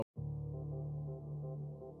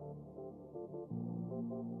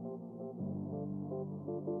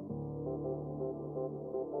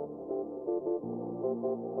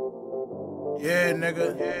Yeah,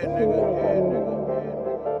 nigga. Yeah, nigga. Yeah, nigga.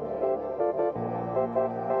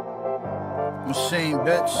 Machine,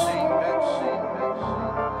 bitch.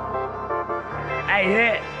 Hey,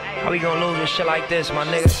 hit. How we gonna lose with shit like this, my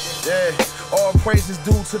nigga? Yeah, all praises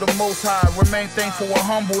due to the Most High. Remain thankful and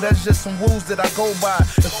humble, that's just some rules that I go by.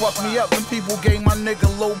 It fucked me up when people gave my nigga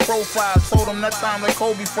low profile. Told him that time like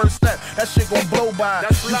Kobe first step, that shit gon' blow by.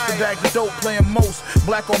 Used to bag the dope, playing most,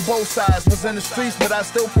 black on both sides. Was in the streets, but I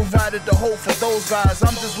still provided the hope for those guys.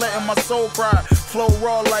 I'm just letting my soul cry. Flow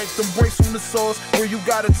raw like them breaks from the source, where you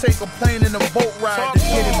gotta take a plane and a boat ride to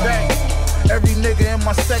get it back. Every nigga in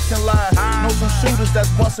my section live. Know some shooters that's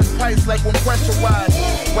busting pipes like when pressurized.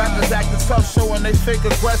 Rappers acting tough, showing they fake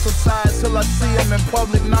aggressive sides. Till I see them in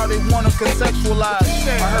public, now they wanna contextualize.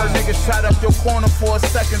 I heard niggas shot up your corner for a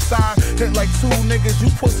second time. Hit like 2 niggas, you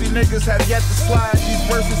pussy niggas have yet to slide. These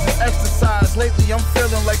verses is exercise. Lately I'm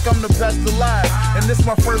feeling like I'm the best alive. And this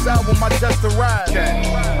my first album, I just arrived.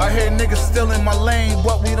 I hear niggas still in my lane,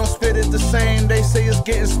 but we don't spit it the same. They say it's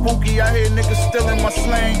getting spooky, I hear niggas still in my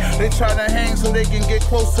slang. They try to hang so they can get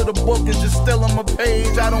close to the book and just steal them a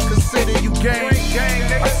page. I don't consider you gang.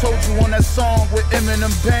 I told you on that song with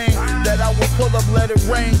Eminem Bang that I would pull up, let it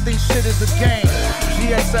rain, think shit is a game.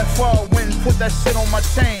 GXFR went and put that shit on my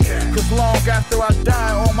chain, cause long after I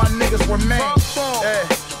die, all my niggas remain. Yeah.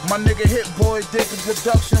 My nigga Hit Boy did the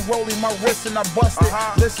production, rolling my wrist and I busted.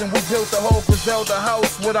 Listen, we built the whole Griselda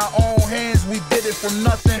house with our own hands. We did it from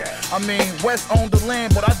nothing. I mean, West owned the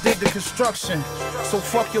land, but I did the construction. So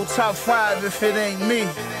fuck your top 5 if it ain't me.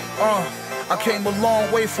 I came a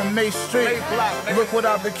long way from May Street. Look what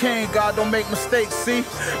I became, God don't make mistakes, see?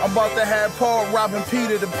 I'm about to have Paul robbing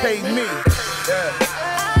Peter to pay me. Yeah.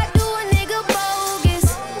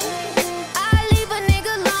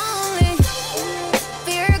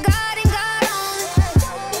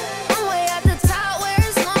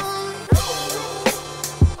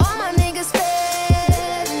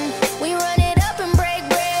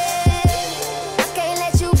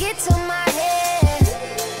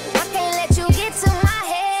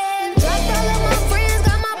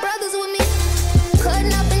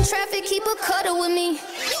 Keep a cuddle with me.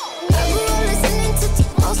 I grew up listening to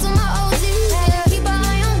most of my OGs. Keep an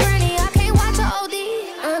eye on Granny, I can't watch a OD.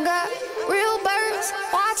 I got real birds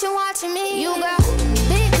watching me. You got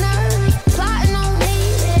big nerves plotting on me.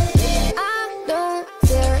 I don't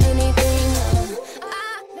fear anything.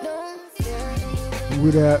 I don't fear anything.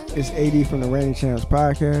 What up? It's AD from the Raining Champs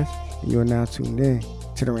Podcast. And you are now tuned in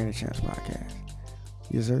to the Raining Champs Podcast.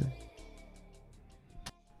 Yes, sir.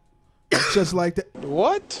 Just like that.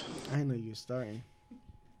 What? I didn't know you were starting.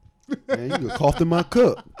 Man, you coughed in my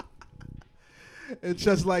cup. And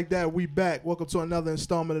just like that, we back. Welcome to another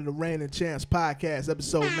installment of the Reigning Champs Podcast,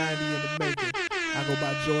 episode 90 in the making. I go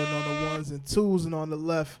by Jordan on the ones and twos, and on the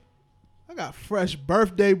left, I got fresh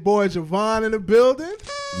birthday boy Javon in the building.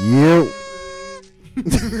 Yep.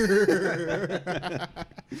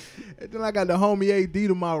 And then I got the homie AD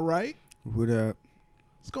to my right. What up?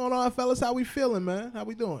 What's going on, fellas? How we feeling, man? How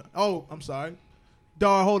we doing? Oh, I'm sorry.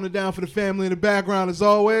 Dar holding it down for the family in the background as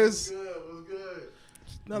always. What's good?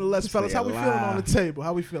 Nonetheless, fellas, how we feeling on the table?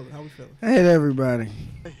 How we feeling? I hate everybody.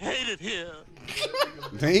 I hate it here.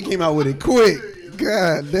 Dang, he came out with it quick.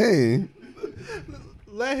 God dang.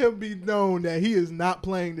 Let him be known that he is not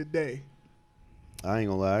playing today. I ain't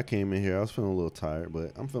gonna lie, I came in here, I was feeling a little tired,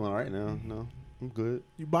 but I'm feeling all right now. No, I'm good.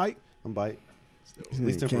 You bite? I'm bite. At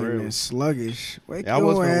least came temporarily. in sluggish. Wake Yeah, I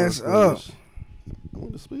was your feeling ass a little up. sluggish. I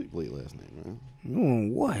went to sleep late last night, man. You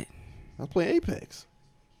doing what? I was playing Apex.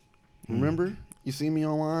 Remember? You see me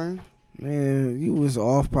online? Man, you was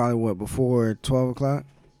off probably, what, before 12 o'clock?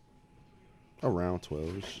 Around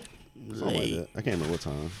 12-ish. Something like that. I can't remember what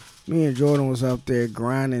time. Me and Jordan was up there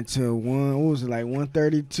grinding till 1, what was it, like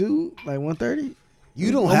 1:32? Like 1:30?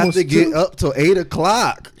 You don't Almost have to get 2? up till 8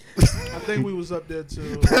 o'clock. I think we was up there till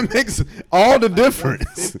That makes all the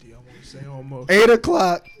difference. 150, I want to say almost. 8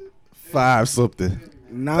 o'clock, 5 something.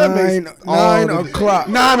 9 o'clock. 9 o'clock.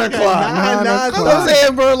 9 That's what I'm o'clock.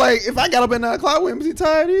 saying, bro. Like, if I got up at 9 o'clock, I wouldn't be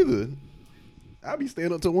tired either. I'd be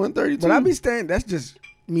staying up till 1:32. But I be staying, that's just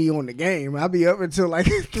me on the game. I be up until like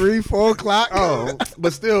 3, 4 o'clock. Oh,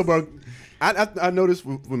 but still, bro. I noticed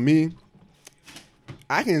for me,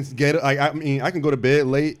 I can get like I mean I can go to bed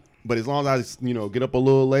late, but as long as I get up a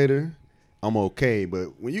little later, I'm okay.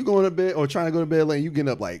 But when you going to bed or trying to go to bed late, you get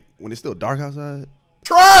up like when it's still dark outside.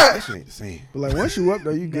 That shit ain't the same. But like once you up though,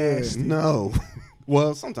 you good. No.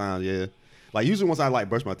 Well, sometimes yeah. Like usually once I like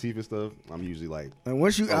brush my teeth and stuff, I'm usually like. And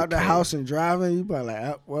once you out the okay. house and driving, you probably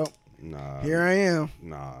like, well, Nah. here I am.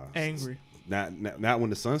 Nah. Angry. Not when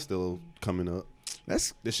the sun's still coming up.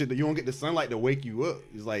 That's The shit that you don't get the sunlight to wake you up.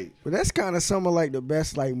 It's like, but that's kind of some of like the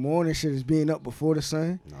best like morning shit is being up before the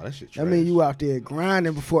sun. no, that shit I trash. mean, you out there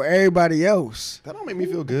grinding before everybody else. That don't make me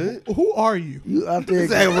feel good. Who are you? You out there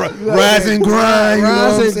It's like you out rise there- and grind. You know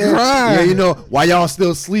Rise what I'm and saying? grind. Yeah, you know, while y'all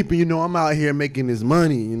still sleeping, you know, I'm out here making this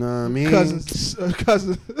money. You know what I mean? Cousins.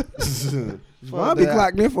 If I be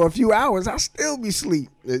clocked in for a few hours, I still be sleep.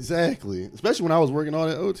 Exactly. Especially when I was working all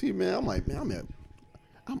that OT, man. I'm like, man,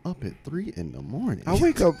 I'm up at 3 in the morning. I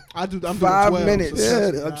wake up. I'm doing 5 12, minutes.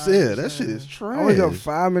 Yeah, that's I'm 9, saying that shit is 10. trash. I wake up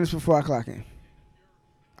 5 minutes before I clock in.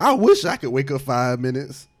 I wish I could wake up 5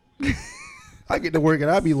 minutes. I get to work and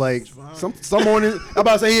I be like, some mornings. I'm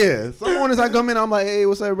about to say yeah. Some mornings I come in, I'm like, hey,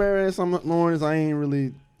 what's up, bro? Some mornings I ain't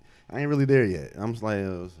really there yet. I'm just like,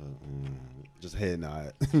 just head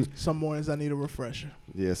nod. Some mornings I need a refresher.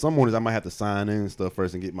 Yeah, some mornings I might have to sign in and stuff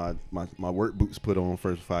first and get my work boots put on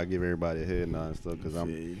first before I give everybody a head nod and stuff because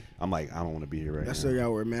I'm like, I don't want to be here right That's now. still got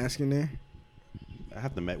to wear a mask in there. I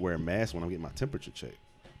have to wear a mask when I'm getting my temperature checked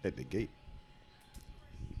at the gate.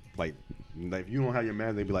 Like if you don't have your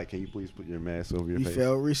mask, they be like, can you please put your mask over your You face?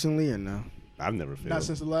 failed recently or no? I've never failed. Not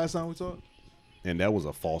since the last time we talked. And that was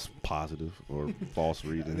a false positive or false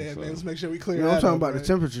reading. Yeah, so. man, let's make sure we clear You know, that I'm talking up, about the right?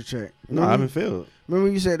 temperature check. No, I haven't failed.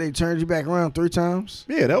 Remember you said they turned you back around 3 times?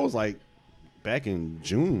 Yeah, that was like back in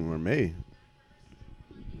June or May.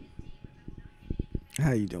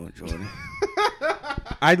 How you doing, Jordan?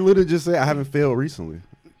 I literally just said I haven't failed recently.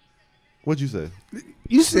 What'd you say?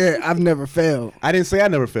 You said I've never failed. I didn't say I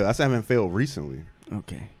never failed. I said I haven't failed recently.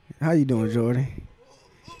 Okay. How you doing, Jordan?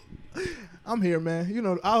 I'm here, man. You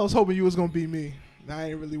know, I was hoping you was gonna be me. I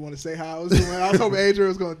ain't really want to say how I was doing. I was hoping Adrian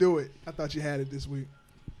was gonna do it. I thought you had it this week.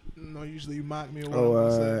 No, usually you mock me or whatever. Oh,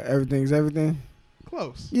 I say. everything's everything.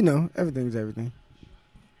 Close. You know, everything's everything.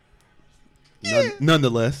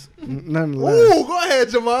 Nonetheless. Nonetheless, Ooh, go ahead,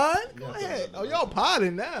 Javon. Go ahead. Oh, y'all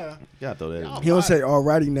potting now. Yeah, I throw that in. he don't say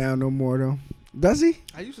alrighty now no more though. Does he?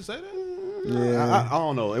 I used to say that. Yeah. I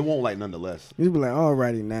don't know. It won't like nonetheless. You be like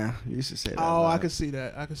alrighty now. You used to say that. a Oh, I lot. could see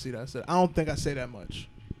that. I said, I don't think I say that much.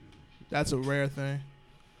 That's a rare thing.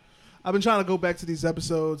 I've been trying to go back to these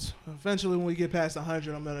episodes. Eventually, when we get past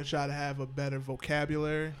 100, I'm going to try to have a better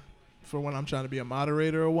vocabulary for when I'm trying to be a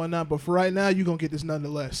moderator or whatnot. But for right now, you're going to get this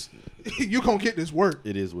nonetheless. You're going to get this work.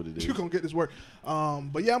 It is what it is. You're going to get this work.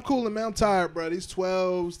 But yeah, I'm cooling, man. I'm tired, bro. These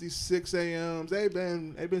 12s, these 6 a.m.s, they've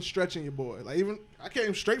been stretching your boy. Like, even I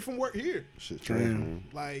came straight from work here. Shit trash, Damn. man.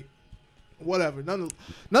 Like, whatever.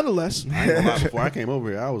 Nonetheless, I ain't gonna lie, before I came over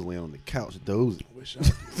here, I was laying on the couch dozing. wish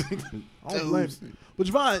I don't blame you. But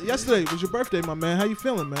Javon, yesterday was your birthday, my man. How you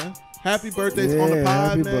feeling, man? Happy birthday on the Yeah,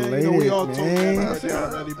 pod, happy man. You know, we all told you belated, happy man. birthday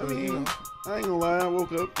already, but you know. I ain't gonna lie, I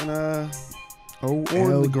woke up and Oh,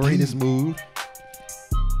 in the greatest mood.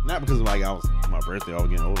 Not because of like I was my birthday, I was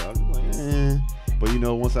getting older. I was just like, But you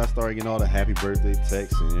know, once I started getting all the happy birthday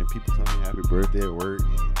texts and people telling me happy birthday at work,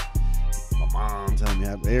 and my mom telling me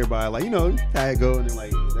happy, everybody like, you know, how it go, and then like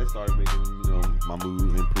that started making, you know, my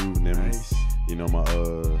mood improve, and then Nice. you know,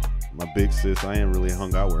 my big sis, I ain't really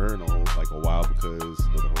hung out with her in a while because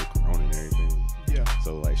of the whole corona and everything. Yeah.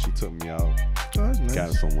 So like she took me out, Oh, that's nice. got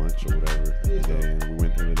us some lunch or whatever, and then we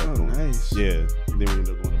ended up Oh, going. nice. Yeah, and then we ended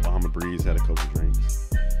up going to Bahama Breeze, had a couple drinks,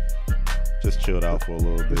 just chilled out for a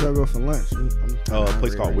little Where'd bit. y'all go for lunch? A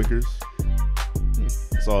place called Wickers.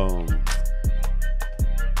 So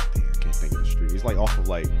I can't think of the street. It's like off of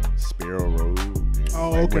like Sparrow Road. And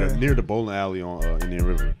Oh, like okay. near the bowling alley on Indian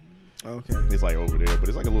River. Okay. It's like over there, but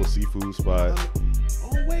it's like a little seafood spot.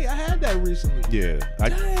 Oh wait, I had that recently. Yeah,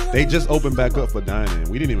 Dang, they I just know opened back up for dining.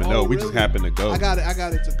 We didn't even know. We just really? happened to go. I got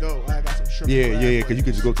it to go. I got some shrimp. Yeah, and crab yeah, because you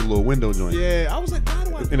could just go to the little window joint. Yeah, I was like, why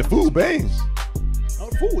do I? And the food bangs. Oh,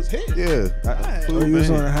 the food was here. Yeah, Right. Oh, food you was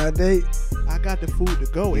bangs. on a hot date? I got the food to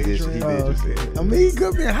go, He did, Adrian. he did just say that. I mean, it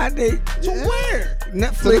could be a hot date. To where?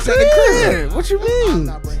 Netflix at the crib. What you I'm mean?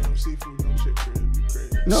 not bringing no seafood, no shit crib. You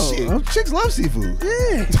crazy? No, Shit, chicks love seafood.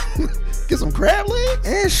 yeah, Get some crab legs.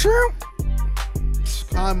 and shrimp.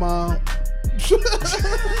 Hi, mom.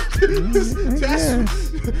 Yeah.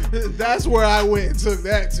 That's where I went and took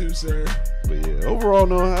that to, sir. But yeah, overall,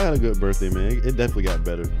 no, I had a good birthday, man. It definitely got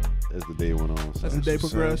better as the day went on. So. As the day what's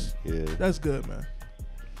up. progressed. Yeah. That's good, man.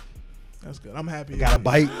 That's good. I'm happy. Got a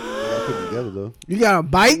bite. I put it together though. You got a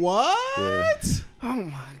bite? What? Yeah. Oh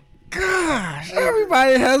my gosh!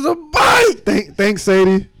 Everybody has a bite. Thanks,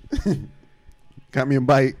 Sadie. Got me a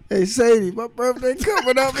bite. Hey Sadie, my birthday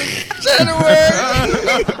coming up in January.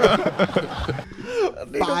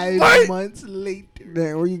 5 months later.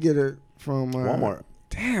 Damn, where you get it from? Walmart.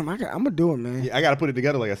 Damn, I'm gonna do it, man. Yeah, I gotta put it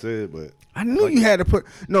together like I said, but I knew you had to put.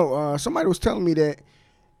 No, somebody was telling me that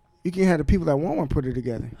you can have the people that Walmart put it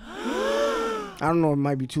together. I don't know. It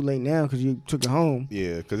might be too late now because you took it home.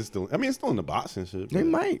 Yeah, because it's still. I mean, it's still in the box and shit. They but-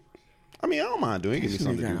 might. I mean, I don't mind doing it. Give me This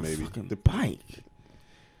something nigga to do, got a maybe. fucking bike.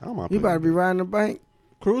 I don't mind. You putting about to be riding a bike?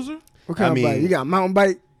 Cruiser? What kind I of bike? mean- You got a mountain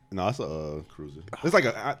bike? No, it's a cruiser. It's like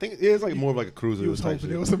a. I think it's like more of like a cruiser. You was type hoping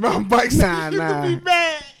shit. it was a mountain bike. Nah, You nah. could be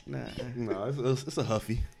mad. Nah. No, it's a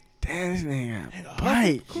Huffy. Damn, this nigga got a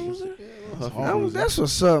bike. Cruiser? That's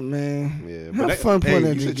what's up, man. Yeah, Have but that, fun putting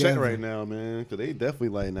hey, it you should together. check right now, man, because they definitely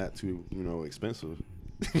like not too, expensive.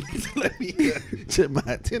 Let me check my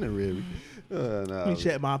itinerary. Nah, Let me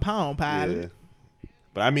check my pound pilot. yeah.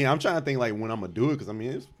 But I mean, I'm trying to think like when I'm gonna do it because I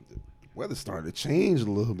mean, the weather started to change a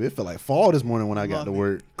little bit. It felt like fall this morning when I got Love to it.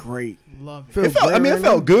 work. Great. Love it. Feel It felt, I great mean, right it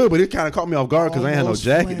felt good, but it kind of caught me off guard because I ain't had no Almost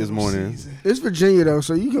jacket this flannel morning. season. It's Virginia though,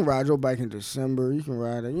 so you can ride your bike in December. You can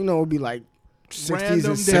ride it. It'll be like 60s Random and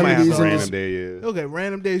days. It might have 70s. a and random day, yeah. Okay,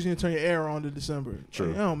 random days you can turn your air on to December. True.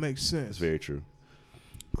 Like, that don't make sense. That's very true.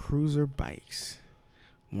 Cruiser bikes.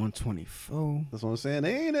 124. That's what I'm saying.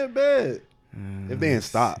 They ain't that bad. If they ain't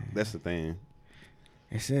stop, that's the thing.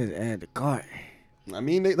 It says add to cart. I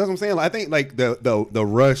mean, that's what I'm saying. Like, I think like the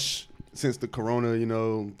rush since the corona,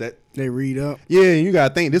 that They read up. yeah, you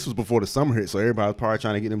gotta think this was before the summer hit, so everybody was probably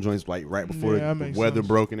trying to get them joints like right before Yeah, that the makes weather sense.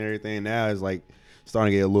 broke and everything. Now it's like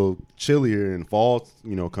starting to get a little chillier and fall,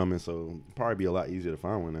 coming, so probably be a lot easier to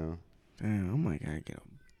find one now. Damn, I might gotta get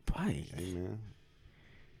a bike. Hey man,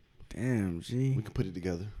 Damn, G. we can put it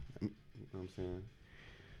together. You know what I'm saying?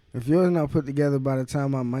 If yours not put together by the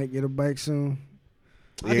time I might get a bike soon,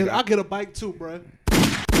 I'll get a bike too, bro.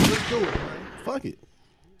 Let's do it, bro. Fuck it,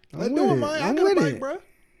 Let's I'm do with it, it. man. I I'm got a with bike, it. bro.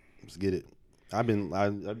 let's get it. I mean, I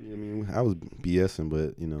was BSing,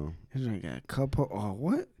 but this ain't got a couple. Oh,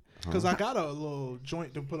 what? Because I got a little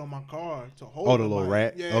joint to put on my car to hold. Oh, the the little bike.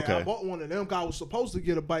 rack? Yeah, Okay. I bought one of them. 'Cause I was supposed to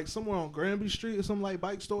get a bike somewhere on Granby Street or something like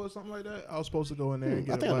bike store or something like that. I was supposed to go in there and I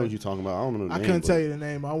get think a I know what bike. you're talking about. I don't know the I name, couldn't but- tell you the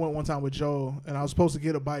name. I went one time with Joe, and I was supposed to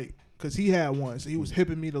get a bike because he had one. So he was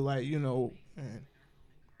hipping me to and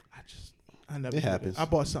I never. It did happens. I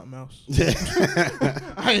bought something else. Yeah.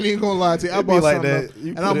 I ain't even gonna lie to you. I It'd be bought like something that. else. You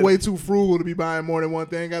And put I'm it- way too frugal to be buying more than one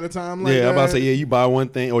thing at a time. Like Yeah, I'm about to that. say, you buy one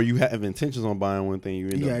thing, or you have intentions on buying one thing, you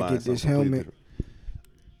end You up gotta buying get this something completely helmet.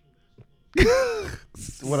 different.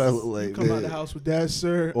 What I look like, Come out man. the house with that,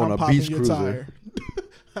 sir. On I'm a popping beach your cruiser. tire.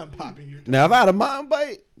 I'm popping your tire. Now, if I had a mountain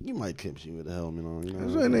bike, you might catch me with a helmet on. You know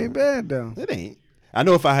This what I'm one ain't bad though. saying? It ain't. I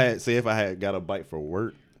know if I had got a bike for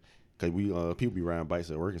work, because people be riding bikes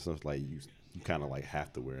at work and stuff, like you kind of like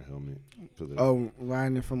have to wear a helmet. Oh,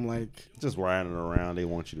 riding it from like Just riding around, they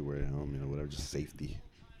want you to wear a helmet or whatever, just safety.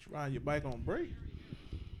 You riding your bike on break.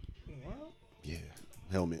 Wow. Yeah,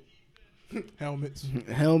 helmet. Helmets.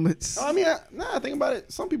 helmets. I mean, I think about it.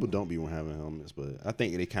 Some people don't be having helmets, but I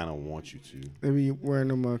think they kind of want you to. They be wearing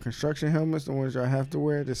them construction helmets, the ones y'all have to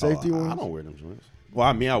wear, the safety ones. I don't wear them joints. Well,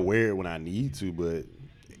 I mean, I wear it when I need to, but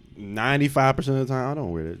 95% of the time, I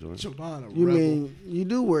don't wear that joint. Javon, a You rebel. mean you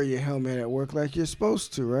do wear your helmet at work like you're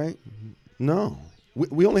supposed to, right? No.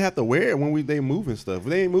 We only have to wear it when they moving stuff. If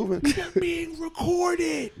they ain't moving, being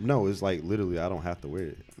recorded? no, it's like literally I don't have to wear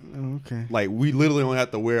it. Oh, okay. Like we literally only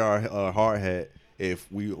have to wear our hard hat if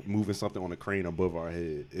we moving something on a crane above our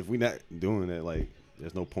head. If we not doing that, like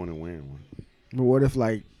there's no point in wearing one. But what if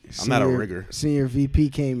like I'm not a rigger. Senior VP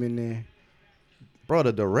came in there? Bro,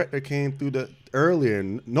 the director came through earlier.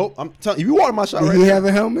 Nope, I'm telling you, if you water my shop Did right he now. have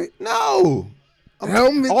a helmet? No.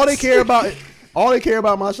 Helmets. All they care about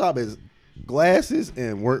in my shop is glasses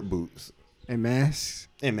and work boots And masks.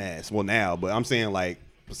 and masks. Well, now, but I'm saying like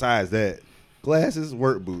besides that, glasses,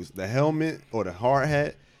 work boots, the helmet or the hard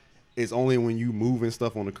hat is only when you moving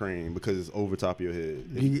stuff on the crane because it's over top of your head.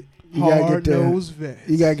 You gotta Hard get the nose vest.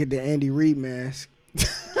 you gotta get the Andy Reid mask.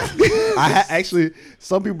 Actually,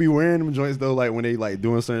 some people be wearing them joints though, like when they like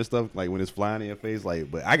doing certain stuff, like when it's flying in your face. Like,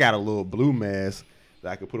 but I got a little blue mask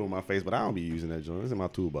that I could put on my face, but I don't be using that joint. It's in my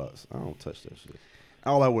toolbox. I don't touch that shit.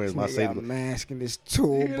 All I wear is my Nigga got a safety. mask in this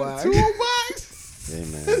toolbox. Toolbox. Hey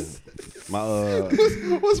man,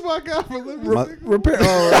 my What's my guy for living? my, Repair.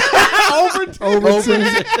 Overton.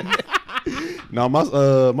 no,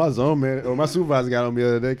 my zone man or my supervisor got on me the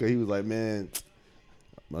other day because he was like, man,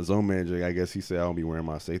 my zone manager, I guess he said I don't be wearing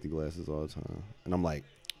my safety glasses all the time, and I'm like,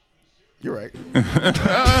 you're right.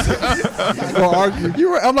 Gonna argue.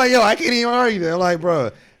 You're right. I'm like, yo, I can't even argue that. I'm like,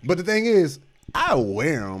 bro, but the thing is, I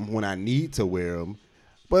wear them when I need to wear them,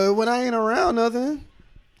 but when I ain't around nothing,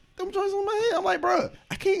 them joints on my head, I'm like, bro,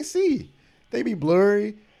 I can't see. They be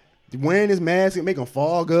blurry. Wearing this mask and make them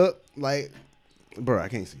fog up, like, bro, I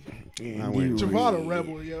can't see. Javon, a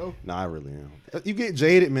rebel, yo. No, I really am. You get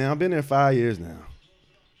jaded, man. I've been there 5 years now.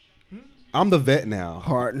 I'm the vet now.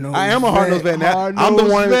 Hard-nosed I am a hard-nosed vet now. I'm the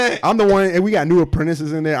Hard-nosed one. vet. I'm the one, and we got new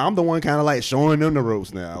apprentices in there. I'm the one kind of like showing them the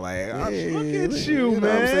ropes now. Like, Look at you, know man. what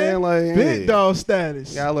I'm saying? Like, Big hey. dog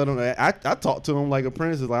status. Yeah, I let them. I talk to them like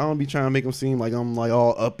apprentices. Like, I don't be trying to make them seem like I'm like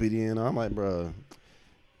all uppity, and I'm like, bro,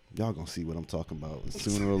 y'all gonna see what I'm talking about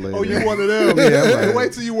sooner or later. Oh, you one of them? Yeah, I'm like-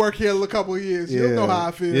 Wait till you work here a couple of years. You'll know how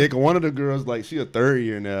I feel. Yeah, 'cause one of the girls, like, she a third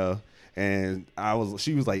year now, and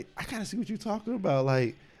she was like, I kind of see what you're talking about.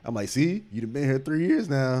 Like, I'm like, see, you done been here 3 years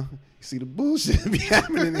now. You see the bullshit be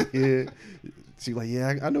happening in here. She like,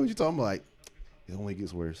 yeah, I know what you're talking about. Like, it only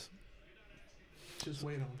gets worse. Just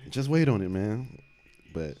wait on it. Just wait on it, man.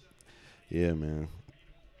 But yeah, man.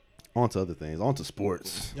 On to other things. On to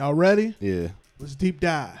sports. Y'all ready? Yeah. Let's deep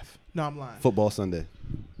dive. No, I'm lying. Football Sunday.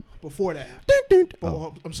 Before that.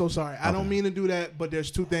 Oh. I'm so sorry. I don't Okay. mean to do that, but there's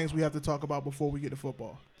two things we have to talk about before we get to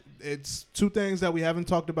football. It's two things that we haven't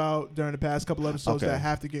talked about during the past couple episodes Okay. that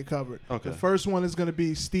have to get covered. Okay. The first one is going to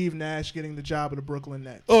be Steve Nash getting the job of the Brooklyn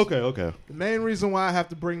Nets. Okay. The main reason why I have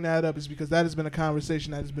to bring that up is because that has been a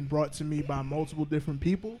conversation that has been brought to me by multiple different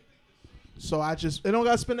people. So I don't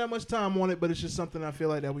got to spend that much time on it, but it's just something I feel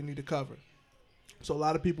like that we need to cover. So a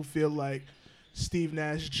lot of people feel like Steve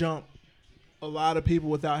Nash jumped a lot of people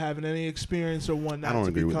without having any experience or I whatnot don't to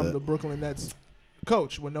agree with become that. the Brooklyn Nets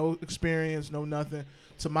coach with no experience, no nothing.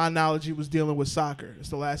 To my knowledge, he was dealing with soccer. It's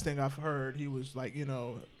the last thing I've heard. He was like,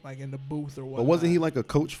 like in the booth or whatnot. But wasn't he like a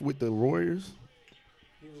coach with the Warriors?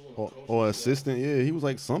 Or assistant? Yeah, he was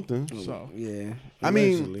like something. So Yeah. I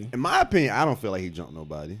mean, allegedly. in my opinion, I don't feel like he jumped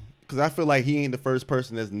nobody. Because I feel like he ain't the first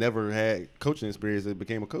person that's never had coaching experience that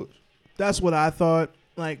became a coach. that's what I thought.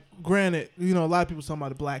 Like, granted, a lot of people talking about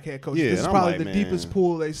the black head coaches. Yeah, This is and I'm probably like, the man. deepest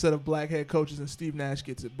pool they said of black head coaches, and Steve Nash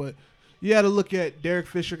gets it. But you had to look at Derek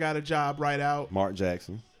Fisher got a job right out. Mark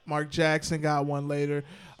Jackson. Mark Jackson got one later.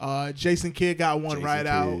 Jason Kidd got one Jason right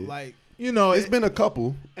out. Kidd. Like, It's been a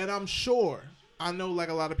couple. and I'm sure. I know, like,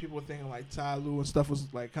 a lot of people were thinking, like, Ty Lue and stuff was,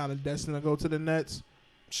 like, kind of destined to go to the Nets.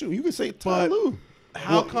 Shoot, you could say Ty But- Lue.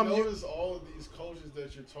 How come you... notice all of these coaches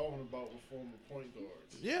that you're talking about were former point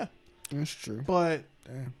guards? Yeah. That's true. But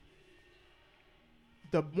Damn.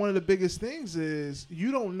 one of the biggest things is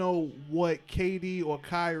you don't know what KD or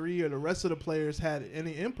Kyrie or the rest of the players had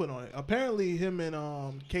any input on it. Apparently, him and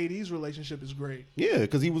KD's relationship is great. Yeah,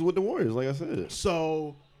 because he was with the Warriors, like I said.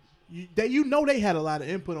 So they had a lot of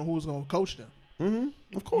input on who was going to coach them.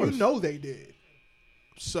 Mm-hmm. Of course. They did.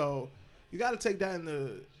 So you got to take that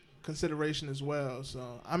into consideration as well. So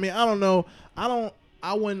I mean, I don't know.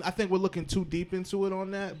 I think we're looking too deep into it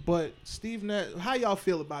on that. But Steve Nash, how y'all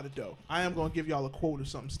feel about it though? I am gonna give y'all a quote of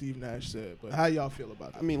something Steve Nash said. But how y'all feel about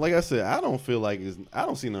it? I mean, like I said, I don't feel like I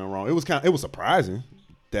don't see nothing wrong. It was surprising,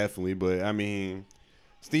 definitely. But I mean,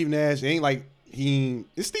 Steve Nash ain't like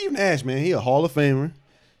it's Steve Nash, man. He a Hall of Famer,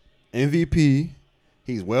 MVP.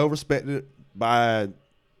 He's well respected by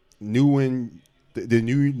the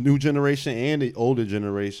new generation and the older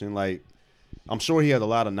generation. Like, I'm sure he has a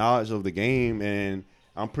lot of knowledge of the game, and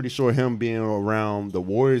I'm pretty sure him being around the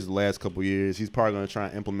Warriors the last couple of years, he's probably going to try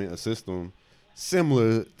and implement a system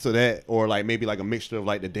similar to that, or like maybe like a mixture of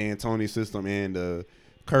like the D'Antoni system and the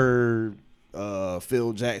Kerr,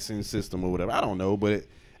 Phil Jackson system or whatever. I don't know, but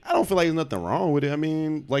I don't feel like there's nothing wrong with it. I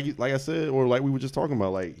mean, like I said, or like we were just talking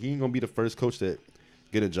about, like, he ain't going to be the first coach that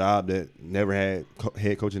get a job that never had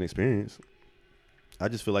head coaching experience. I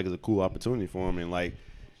just feel like it's a cool opportunity for him, and like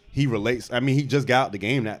he relates. I mean, he just got out the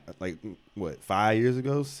game that 5 years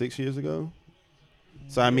ago, 6 years ago.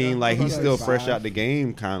 So I mean, like, he's still fresh out the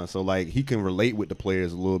game, kind of. So like he can relate with the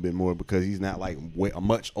players a little bit more because he's not like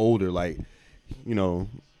much older. Like,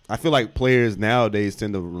 I feel like players nowadays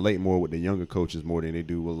tend to relate more with the younger coaches more than they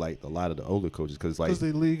do with like a lot of the older coaches because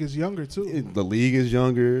the league is younger too. the league is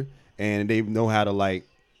younger and they know how to, like,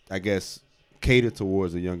 I guess, cater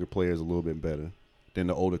towards the younger players a little bit better than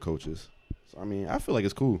the older coaches. So I mean, I feel like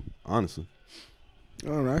it's cool, honestly. I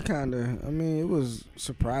don't know. It was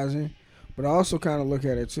surprising, but I also kind of look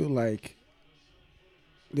at it too, like,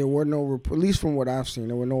 there were at least from what I've seen,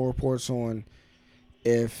 there were no reports on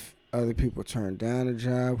if other people turned down a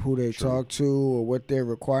job, who they talked to, or what their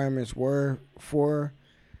requirements were for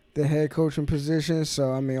the head coaching position.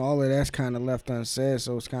 So, I mean, all of that's kind of left unsaid.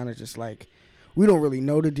 So it's kind of just like, we don't really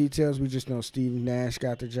know the details. We just know Steve Nash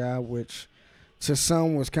got the job, which to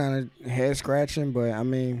some was kind of head-scratching. But, I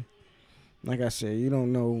mean, like I said, you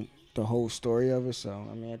don't know the whole story of it. So,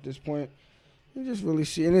 I mean, at this point, you just really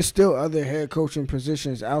see. And there's still other head coaching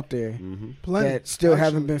positions out there that still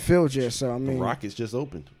haven't been filled yet. So, I mean. The Rockets just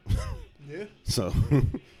opened. Yeah. So.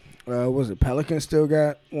 Was it Pelicans still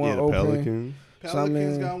got one Yeah, the open? Pelicans. Pelicans So, I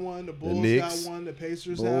mean, got one. The Bulls Knicks. got one. The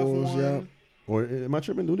Pacers have one. Yep. Or am I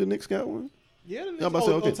tripping? Do the Knicks got one? Yeah, the I'm about to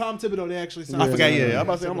say, okay. Tom Thibodeau, they actually signed. I forgot. Yeah. Yeah, I'm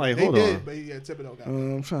about to say. I'm like, they hold did, on. but yeah, Thibodeau got it.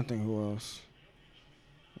 I'm trying to think who else.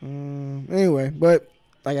 Anyway, but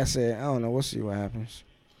like I said, I don't know. We'll see what happens.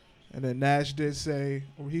 And then Nash did say,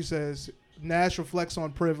 or he says, Nash reflects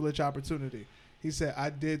on privilege opportunity. He said, I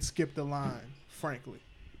did skip the line, frankly.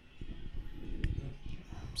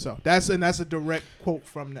 So that's a direct quote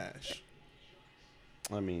from Nash.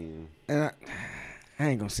 I mean, And I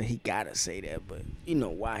ain't gonna say he gotta say that, but you know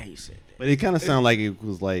why he said that. but it kind of sounded like it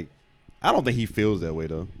was like. I don't think he feels that way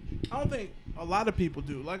though. I don't think a lot of people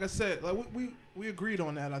do. Like I said, like we agreed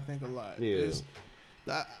on that. I think a lot. Yeah.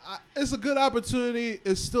 It's a good opportunity.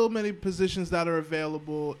 There's still many positions that are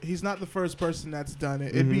available. He's not the first person that's done it.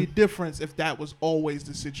 It'd be a difference if that was always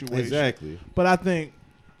the situation. Exactly. But I think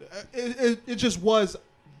it just was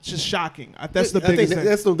just shocking. That's the biggest thing.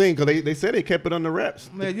 That's the thing because they said they kept it under wraps.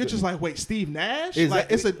 Man, you're just like, wait, Steve Nash? Exactly.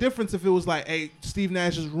 Like, it's a difference if it was like, hey, Steve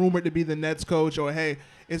Nash is rumored to be the Nets coach, or hey,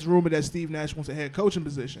 it's rumored that Steve Nash wants a head coaching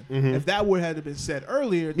position. If that would have been said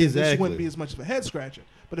earlier, then this wouldn't be as much of a head scratcher.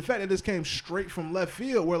 But the fact that this came straight from left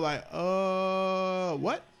field, we're like,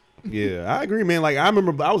 what? Yeah, I agree, man. Like I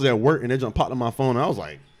remember I was at work and they just popped on my phone and I was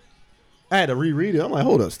like, I had to reread it. I'm like,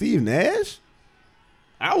 hold up, Steve Nash?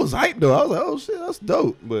 I was hyped though. I was like, oh shit, that's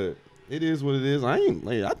dope. But it is what it is. I ain't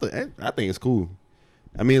like I think it's cool.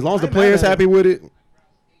 I mean, as long as the player's happy with it.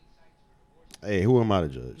 Hey, who am I to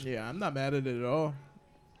judge? Yeah, I'm not mad at it at all.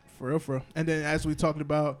 For real. And then as we talked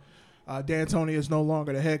about, D'Antoni is no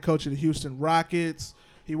longer the head coach of the Houston Rockets.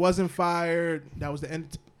 He wasn't fired. That was the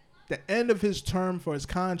end of his term for his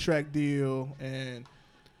contract deal, and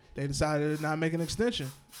they decided to not make an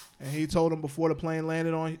extension. And he told him before the plane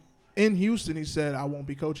landed in Houston, he said, I won't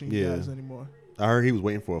be coaching you guys anymore. I heard he was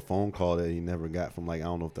waiting for a phone call that he never got from like I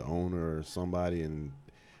don't know if the owner or somebody, and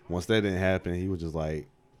once that didn't happen, he was just like,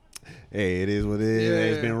 hey, it is what it is. Yeah.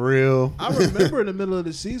 It's been real. I remember in the middle of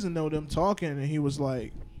the season though them talking, and he was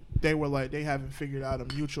like, they haven't figured out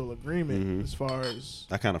a mutual agreement as far as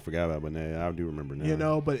I kind of forgot about it, but now I do remember now. you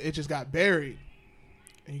know, but it just got buried,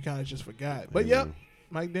 and you kind of just forgot. But yep,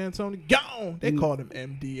 Mike D'Antoni gone. They called him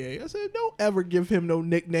MDA. I said, don't ever give him no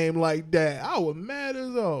nickname like that. I was mad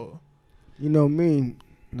as all. You know me,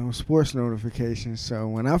 no sports notifications. So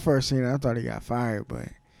when I first seen it, I thought he got fired, but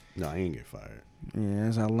No, he ain't get fired. yeah,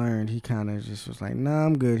 as I learned, he kind of just was like, nah,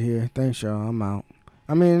 I'm good here. Thanks, y'all. I'm out.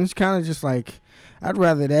 I mean, it's kind of just like, I'd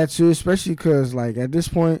rather that too, especially because, like, at this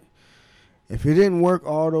point, if it didn't work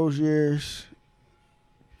all those years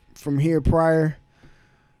from here prior,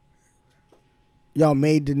 y'all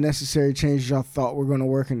made the necessary changes y'all thought were going to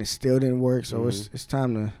work, and it still didn't work. So it's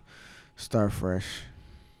time to start fresh.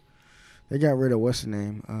 They got rid of what's the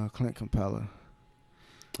name, Clint Capella.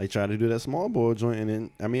 They tried to do that small ball joint, and then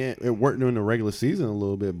I mean it worked during the regular season a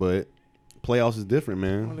little bit, but playoffs is different,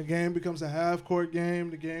 When man. the game becomes a half-court game,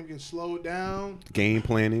 the game gets slowed down. Game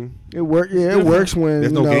planning. It worked. Yeah, it works when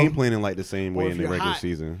There's you no know, game planning like the same Or way if in the you're regular hot.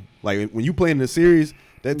 season. Like when you play in the series,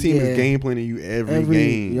 that team Yeah. is game planning you every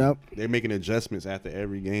game. Yep. They're making adjustments after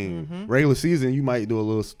every game. Regular season, you might do a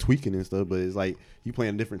little tweaking and stuff, but it's like you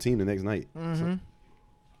playing a different team the next night. So-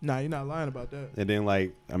 Nah, you're not lying about that. and then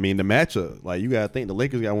like I mean the matchup, like you gotta think the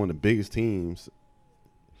Lakers got one of the biggest teams,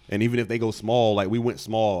 and even if they go small, like we went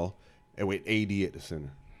small and with AD at the center,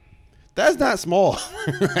 that's not small.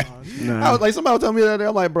 Nah. I was like somebody was telling me that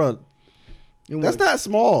I'm like, bro, that's not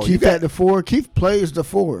small. You Keith got at the 4. Keith plays the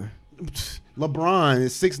 4. LeBron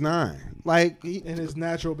is 6'9". Like In his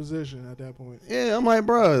natural position at that point. yeah, I'm like,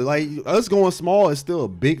 bro, like us going small is still a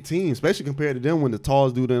big team, especially compared to them when the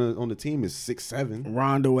tallest dude on the team is 6'7".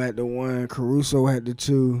 Rondo at the 1. Caruso at the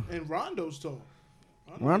 2. And Rondo's tall.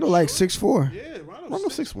 Rondo like 6'4". Yeah, Rondo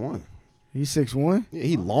 6'1". He's 6'1". Yeah,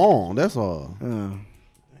 he long. That's all. I didn't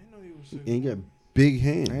know he was 6'1". And he got big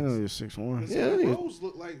hands. I know he was 6'1". Yeah, that nigga- Rose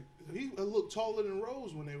looked like he looked taller than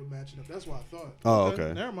Rose when they were matching up. That's what I thought. Oh,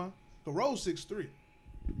 okay. Never mind. The Rose 6'3".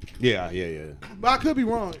 Yeah. But I could be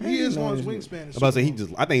wrong. He is know on his his- wingspan. I'm about to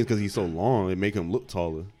say I think it's because he's so long, it make him look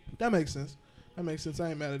taller. That makes sense. I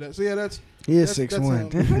ain't mad at that. So yeah, that's He is that's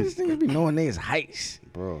 6'1". him. I just think he be knowing niggas' heights.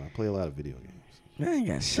 Bro, I play a lot of video games. I ain't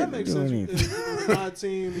got shit that to makes do sense. with If anything. you're on my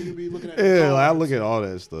team, you be looking at the Yeah, like I cards. look at all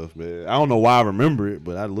that stuff, man. I don't know why I remember it,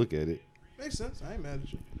 but I look at it. Makes sense. I ain't mad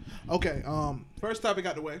at you. Okay, first topic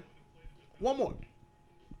out the way. One more.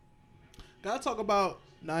 Gotta talk about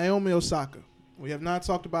Naomi Osaka. We have not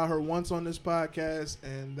talked about her once on this podcast,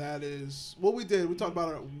 and that is what we did. We talked about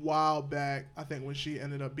her a while back, I think, when she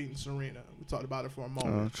ended up beating Serena. We talked about it for a Oh,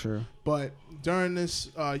 moment. true. But during this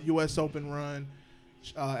U.S. Open run,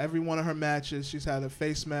 every one of her matches, she's had a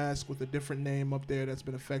face mask with a different name up there that's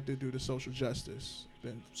been affected due to social justice.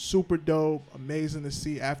 Been super dope, amazing to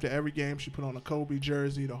see. After every game, she put on a Kobe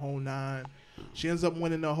jersey, the whole 9. She ends up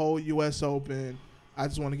winning the whole U.S. Open. I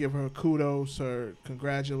just want to give her kudos, her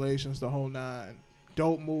congratulations, the whole 9.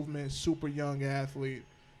 Dope movement, super young athlete.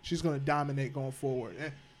 She's going to dominate going forward.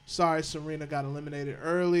 And sorry, Serena got eliminated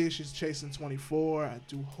early. She's chasing 24. I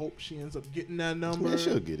do hope she ends up getting that number. Yeah,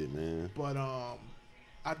 she'll get it, man. But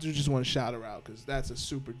I do just want to shout her out because that's a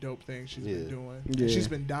super dope thing she's been doing. Yeah. And she's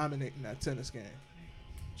been dominating that tennis game.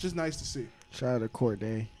 It's just nice to see. Shout out to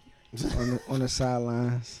Corday on the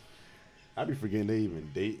sidelines. I be forgetting they even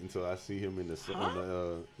date until I see him in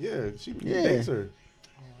the he dates her.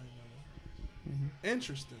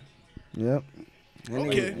 Interesting. Yep.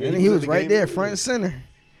 Okay. And he was right there, front and center.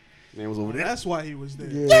 Man was over there. That's why he was there.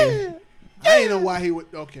 Yeah. I didn't know why he would.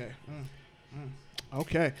 Okay.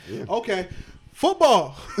 Okay. Yeah. Okay.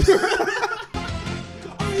 Football.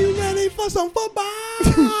 Are you ready for some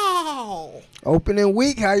football? Opening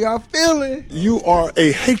week, how y'all feeling? You are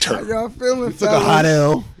a How hater. y'all feeling, Took a hot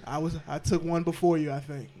L. I took one before you, I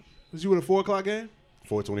think. Was you at a 4:00 game?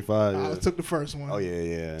 425. I Yeah. took the first one. Oh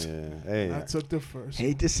yeah. Hey, I took the first.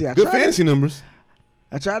 Hate to see. good fantasy numbers.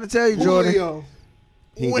 I tried to tell you, Jordan. Julio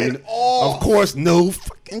He went did- off. Of course, no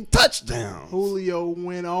fucking touchdown. Julio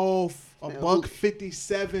went off. Yeah, Buck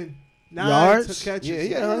 57. 9 Yards? to catches. Yeah, he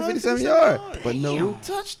had 157 yards, but no Damn.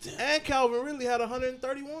 touchdown. And Calvin Ridley had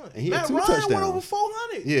 131. And he had Matt 2 Ryan touchdowns. went over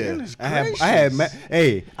 400. Yeah, Goodness I had gracious. Matt.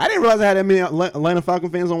 Hey, I didn't realize I had that many Atlanta Falcon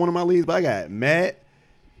fans on one of my leagues, but I got Matt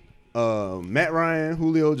Ryan,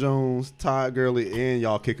 Julio Jones, Todd Gurley, and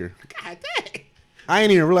y'all kicker. God dang. I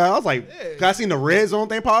ain't even realize. I was like, Yeah. 'cause I seen the red zone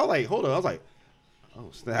thing pop. I was like, hold on. I was like, oh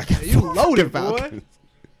snap! I got You loaded, Falcons.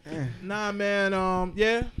 boy. Nah, man.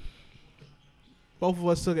 Yeah. Both of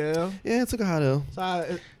us took an L. Yeah, it took a hot L. So I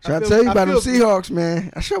Should I feel- tell you about them feel- Seahawks,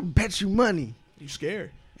 man? I should bet you money. You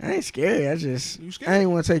scared. I ain't scared. You scared. I ain't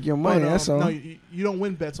want to take your money. But, That's all. No, you don't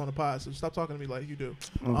win bets on the pod, so stop talking to me like you do.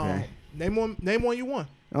 Okay. Name one you won.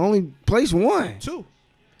 I only placed one. 2.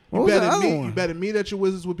 What You was the betted other me. one? You betted me that your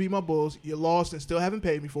Wizards would beat my Bulls. You lost and still haven't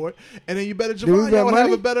paid me for it. And then you betted Did we Javon bet y'all would have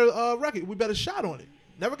money? a better record. We bet a shot on it.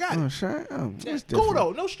 Never got Oh, it. sure. Oh, that's Cool different.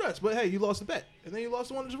 though, no stress. But hey, you lost the bet, and then you lost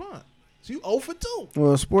the one to Javon. So you 0 for 2.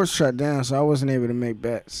 Well, sports shut down, so I wasn't able to make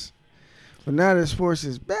bets. But now that sports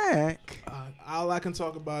is back, All I can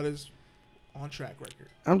talk about is on track record.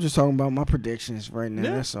 I'm just talking about my predictions right now.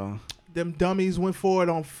 Yeah. That's all. Them dummies went for it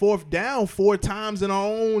on 4th down 4 times in our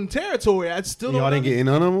own territory. I still don't Y'all didn't get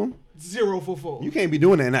none of them. 0 for 4. You can't be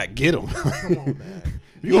doing that and not get them. Come on, man.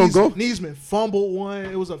 You gonna go? Niesman fumbled one.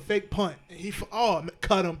 It was a fake punt.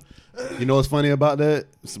 Cut him. You know what's funny about that?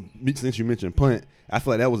 Since you mentioned punt, I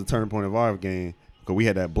feel like that was a turning point of our game because we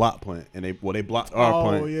had that block punt and they blocked our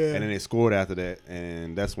punt yeah. and then they scored after that,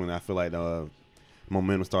 and that's when I feel like the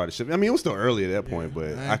momentum started shifting. I mean, it was still early at that point, but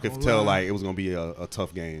I ain't I could gonna tell lie. like it was gonna be a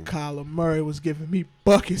tough game. Kyler Murray was giving me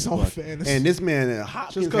buckets on fantasy. And this man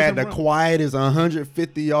Hopkins 'cause had I'm the wrong. quietest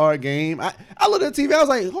 150-yard game. I looked at the TV. I was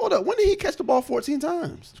like, hold up, when did he catch the ball 14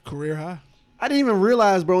 times? Career high. I didn't even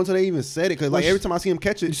realize, bro, until they even said it. Because like Which- every time I see him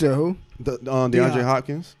catch You it, said who? DeAndre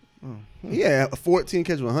Hopkins. Yeah, 14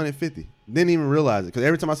 catches with 150. Didn't even realize it because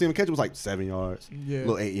every time I see him catch, it was like 7 yards, Yeah.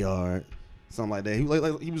 little 8 yard, something like that. He was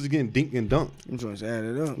like he was getting dinked and dunked. I'm just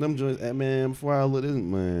added up. Them joints, man. Before I looked, this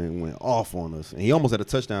man went off on us, and he almost had a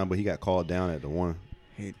touchdown, but he got called down at the 1.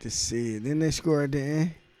 Hate to see it. Then they score at the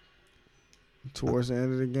end. Towards the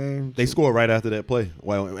end of the game. They scored right after that play.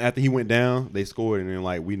 Well, after he went down, they scored, and then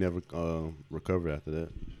like we never recovered after that.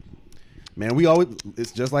 Man,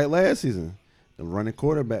 it's just like last season. The running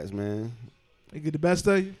quarterbacks, man. They get the best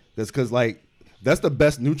of you. That's because like that's the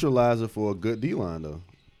best neutralizer for a good D line though.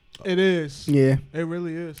 It is. Yeah, It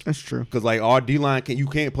really is. that's true. Because like our D line you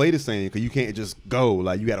can't play the same because you can't just go.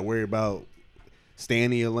 Like you got to worry about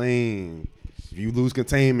staying in your lane. If you lose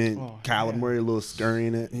containment, Kyler Murray a little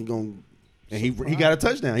scurrying it, he gonna and he got a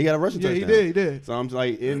touchdown. He got a rushing Yeah, touchdown. he did. So I'm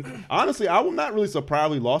like, and honestly, I was not really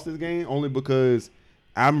surprised we lost this game only because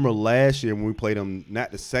I remember last year when we played them,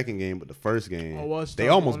 not the second game but the first game, they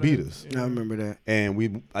almost beat us. I remember that.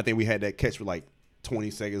 And I think we had that catch with like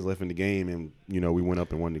 20 seconds left in the game, and we went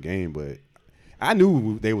up and won the game. But I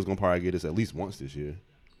knew they was gonna probably get us at least once this year.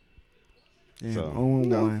 Yeah, So,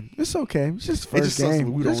 0-1. It's okay. It's just the It first just sucks that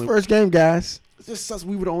game. we were Just only- first game, guys. It just sucks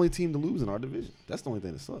we were the only team to lose in our division. That's the only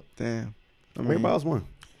thing that sucked. Damn. Everybody else won.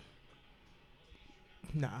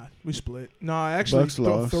 Nah, we split. Nah, actually, Bucks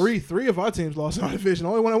lost. three of our teams lost in our division. The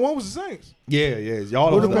only one that won was the Saints. Yeah. Y'all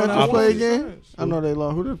Who lost the the Panthers opposite. play opposite again? sides. I know they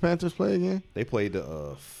lost. Who did the Panthers play again? They played the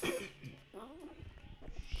I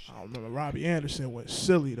don't remember. Robbie Anderson went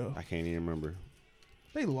silly though. I can't even remember.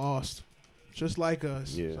 They lost, just like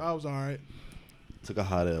us. Yeah. So I was all right. Took a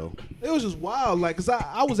hot L. It was just wild, like, cause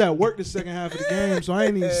I was at work the second half of the game, so I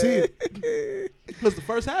didn't even see it. Because the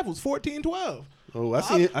first half was 14-12. Oh,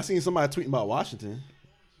 I seen somebody tweeting about Washington.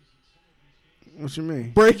 What you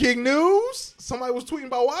mean? Breaking news! Somebody was tweeting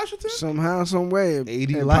about Washington. Somehow, some way, it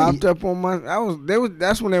 80 popped up on my.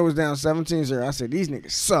 That's when they was down 17-0. I said these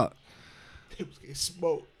niggas suck. They was getting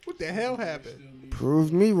smoked. What the hell happened?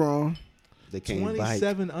 Proved me wrong. They came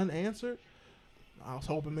 27 unanswered. I was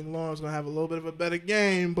hoping McLaurin was gonna have a little bit of a better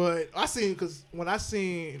game, but because when I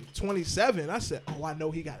seen 27, I said, "Oh, I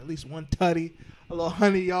know he got at least one tutty, a little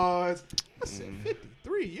 100 yards." I said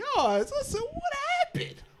 53 yards. I said, "What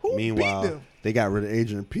happened? Who beat Meanwhile, them?" they got rid of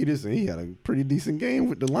Adrian Peterson. He had a pretty decent game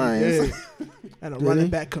with the Lions. Yeah. And a running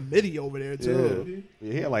back committee over there too.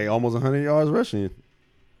 Yeah, he had like almost 100 yards rushing.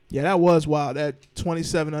 Yeah, that was wild. That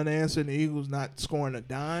 27 unanswered, and the Eagles not scoring a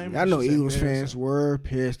dime. I know Which is Eagles embarrassing. fans were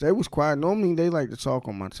pissed. They was quiet. Normally they like to talk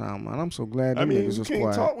on my timeline. I'm so glad them niggas you was can't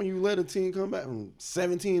quiet. talk when you let a team come back from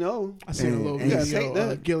 17-0. I seen a And- little and you gotta video take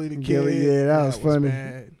that. of Gilly the Kid. Gilly, yeah, that was funny.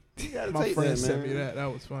 Bad. You gotta My take friend that, sent me man. that.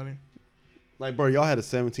 That was funny. Like, bro, y'all had a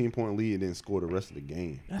 17-point lead and then scored the rest of the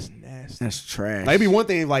game. That's nasty. That's trash. Maybe one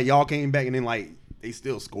thing, like, y'all came back and then, like, they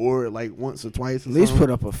still scored, like, once or twice. At least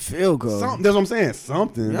put up a field goal. something. That's what I'm saying.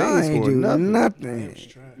 Something. Y'all They ain't scored do nothing.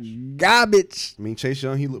 nothing. Garbage. I mean, Chase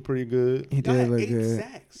Young, he looked pretty good. He Y'all did had look 8 good.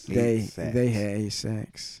 sacks. Eight sacks. They had 8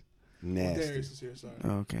 sacks. Nasty. Darius is here, sorry.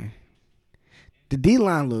 Okay. The D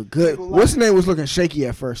line looked good. What's his name was looking shaky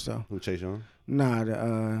at first though. Who, Chase Young? Nah,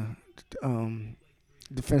 the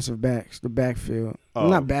defensive backs, the backfield. Oh.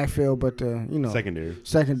 Not backfield, but the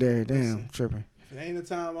secondary. Damn, tripping. If it ain't the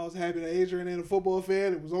time I was happy that Adrian ain't a football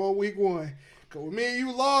fan, it was on week 1. Because when me and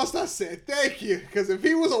you lost, I said thank you. Because if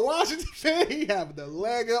he was a Washington fan, he'd have the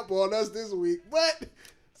leg up on us this week. But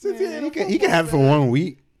since he ain't a He can have it for football fan- 1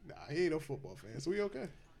 week. Nah, he ain't a football fan, so we okay.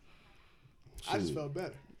 I just Shoot. felt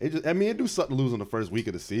better. It do suck to lose on the first week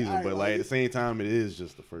of the season, I ain't but like like at it. the same time, it is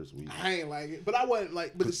just the first week. I ain't like it. But I wasn't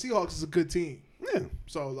like, but the Seahawks is a good team. Yeah,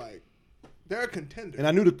 So, like, they're a contender. and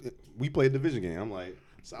I knew we played a division game. I'm like,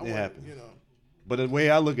 so I it wasn't, happened. you know. But the way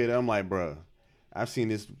I look at it, I'm like, bruh, I've seen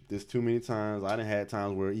this too many times. I done had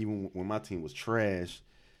times where even when my team was trash,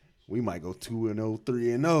 we might go 2-0,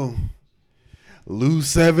 3-0, lose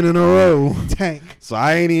 7 in a row. Tank. So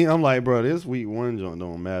I ain't even. I'm like, bro, this week 1 joint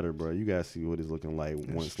don't matter, bro. You guys see what it's looking like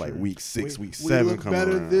once like week 6, week 7 we look come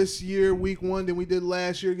better around. this year, week 1, than we did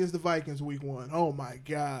last year against the Vikings, week 1. Oh my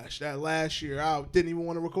gosh, that last year I didn't even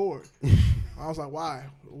want to record. I was like, why?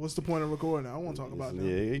 What's the point of recording? I don't want to talk about Yeah,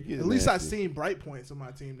 them. it gets At least I nasty. seen bright points of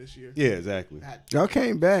my team this year. Yeah, exactly. That Y'all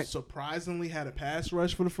came back. surprisingly had a pass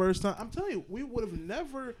rush for the first time. I'm telling you, we would have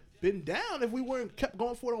never been down if we weren't kept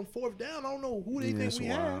going for it on 4th down. I don't know who they think we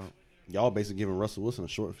have. Y'all basically giving Russell Wilson a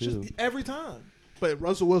short field. Just every time. But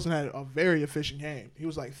Russell Wilson had a very efficient game. He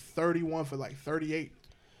was like 31 for like 38.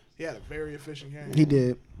 He had a very efficient game. He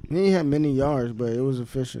did. He didn't have many yards, but it was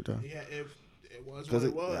efficient though. Yeah, it was what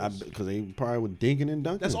it was. Because they probably were dinking and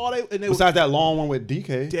dunking. That's all they. And they Besides that long one with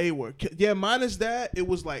DK. They were, yeah. Minus that, it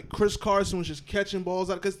was like Chris Carson was just catching balls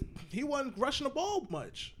out because he wasn't rushing the ball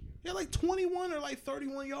much. He had like 21 or like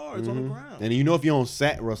 31 yards on the ground. And you know if you don't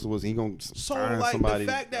sack Russell Wilson, he gonna So find like somebody.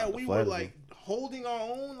 the fact that we were athletic. like holding our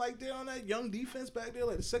own like there on that young defense back there,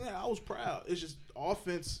 like the second half, I was proud. It's just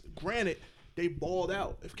offense. Granted, they balled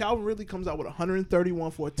out. If Calvin Ridley comes out with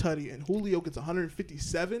 131 for a tutty and Julio gets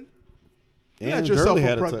 157. You got and yourself Gurley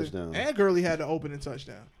had a productive- touchdown. And Gurley had the opening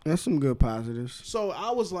touchdown. That's some good positives. So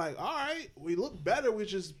I was like, all right, we look better. We're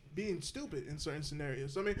just being stupid in certain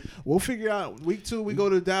scenarios. I mean, we'll figure out. Week 2, we go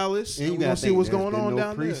to Dallas, and you we're gotta going to see think what's there's going been on no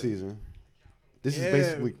down there. preseason. This Yeah. is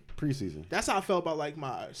basically preseason. That's how I felt about like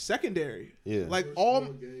my secondary. Yeah. Like all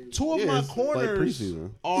 2 of Yeah, my it's like corners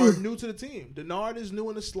preseason. are new to the team. Denard is new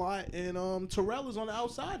in the slot, and Terrell is on the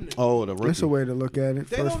outside. Now. Oh, the rookie. That's a way to look at it.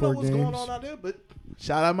 They First don't know 4 what's games. going on out there, but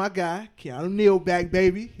shout out my guy, Keanu Neal back,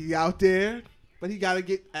 baby. He out there, but he got to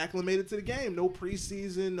get acclimated to the game. No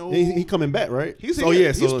preseason, no. He coming back, right? He's so here.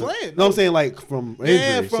 yeah, so He's playing. No, I'm saying like from injury.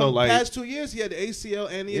 Yeah, from so like past 2 years, he had the ACL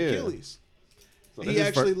and the Yeah. Achilles. so He this is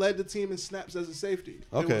actually fir- led the team in snaps as a safety.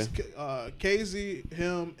 Okay. It was Casey,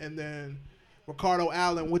 him, and then Ricardo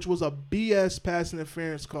Allen, which was a BS pass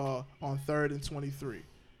interference call on 3rd and 23.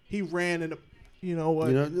 He ran in the, you know what?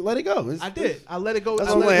 you know, let it go. It's- I did. I let it go. That's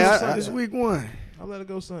I what let it I'm go saying. Sunday. It's week 1. I let it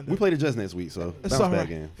go Sunday. We play the Jets next week, so It's bounce all back right.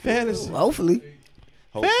 game. Fantasy. Hopefully.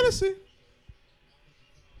 Fantasy.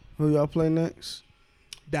 Who y'all play next?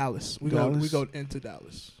 Dallas. We Dallas. go into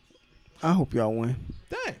Dallas. I hope y'all win.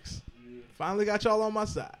 Thanks. Finally got y'all on my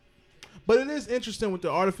side. But it is interesting with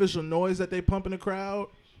the artificial noise that they pump in the crowd.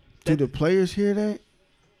 Do the players hear that?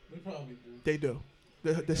 They do.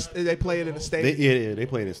 They play it in the stadium. They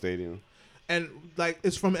play in the stadium. And like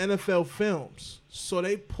it's from NFL Films, so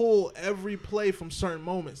they pull every play from certain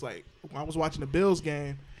moments. Like I was watching the Bills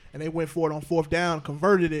game, and they went for it on 4th down,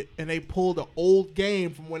 converted it, and they pulled the old game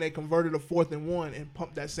from when they converted a 4th and 1 and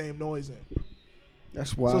pumped that same noise in.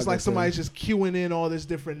 That's wild. So it's like somebody's just queuing in all this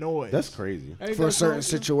different noise. That's crazy. For certain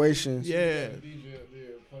situations. Yeah. DJ up there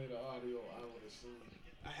play the audio, I would assume.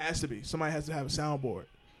 It has to be. Somebody has to have a soundboard.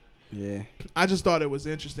 Yeah. I just thought it was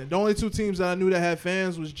interesting. The only 2 teams that I knew that had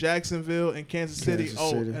fans was Jacksonville and Kansas City.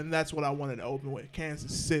 City. And that's what I wanted to open with.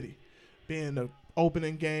 Kansas City being the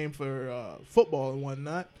opening game for football and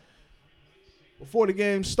whatnot. Before the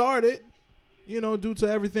game started, due to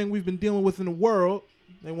everything we've been dealing with in the world,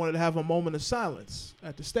 they wanted to have a moment of silence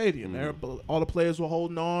at the stadium. All the players were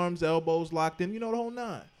holding arms, elbows locked in, the whole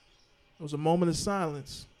nine. It was a moment of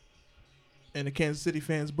silence, and the Kansas City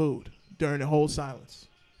fans booed during the whole silence.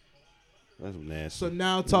 That's nasty. So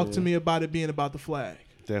now talk to me about it being about the flag.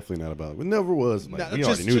 Definitely not about it. It never was. Like, we just,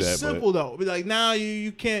 already knew just that. Simple though. Like now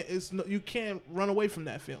you can't. You can't run away from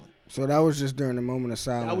that feeling. So that was just during the moment of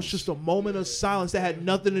silence. That was just a moment of silence that had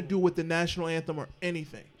nothing to do with the national anthem or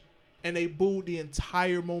anything, and they booed the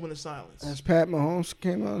entire moment of silence. Has Pat Mahomes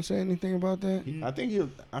came out and said anything about that?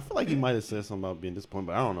 I feel like he might have said something about being disappointed,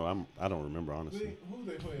 but I don't know. I don't remember honestly. Who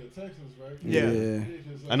they play? The Texans, right? Yeah.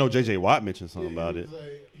 I know J.J. Watt mentioned something about it.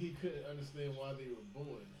 Like, he couldn't understand why they were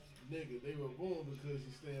booing. Nigga, they were booing because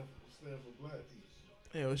he stand for black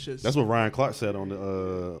people. Yeah, it was just. That's what Ryan Clark said on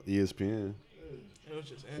the ESPN. It was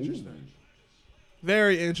just interesting.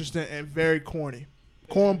 Very interesting and very corny.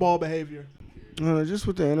 Cornball behavior. Just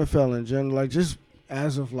with the NFL in general, like just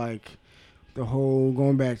as of like the whole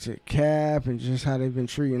going back to cap and just how they've been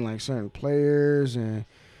treating like certain players and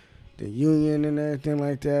the union and everything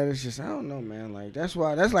like that. It's just I don't know, man. Like that's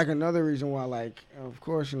like another reason why, like, of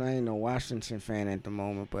course, I ain't no Washington fan at the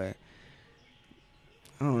moment, but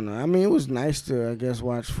I don't know. I mean, it was nice to I guess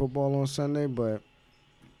watch football on Sunday, but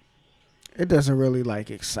it doesn't really like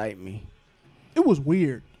excite me. It was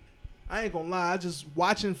weird. I ain't gonna lie.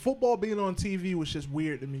 Watching football being on TV was just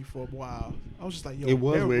weird to me for a while. I was just like, yo, It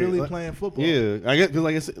was they're weird. really Like, playing football. Yeah, I guess because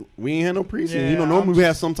like I said, we ain't had no preseason. Yeah, Normally we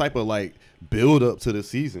have some type of like build up to the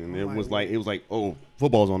season. It was like oh,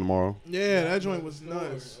 football's on tomorrow. Yeah, that joint was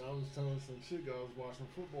nuts. I was telling some chick I was watching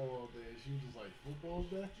football all day. She was just like, football's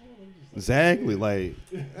back on? I'm just like, Exactly, like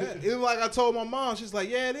It was like I told my mom. She's like,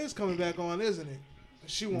 yeah, it is coming back on, isn't it?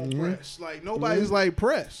 She won't press. Like nobody's like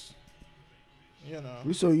press.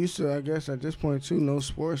 We so used to, I guess, at this point too, no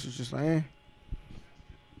sports. It's just like, I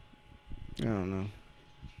don't know.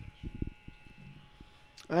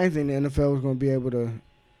 I didn't think the NFL was gonna be able to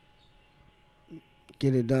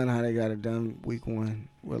get it done how they got it done week 1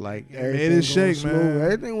 with like everything made it shake, smooth. man.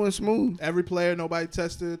 Everything went smooth. Every player, nobody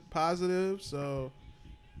tested positive. So,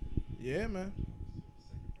 yeah, man.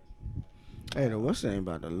 Hey, what's that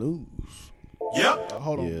about to lose?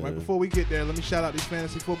 Hold on. Yeah. Right before we get there, let me shout out these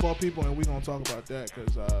fantasy football people, and we're going to talk about that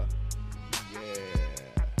because,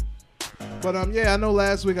 yeah. But, I know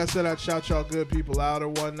last week I said I'd shout y'all good people out or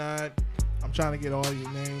whatnot. I'm trying to get all your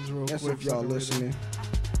names real That's quick. if y'all so I can read listening.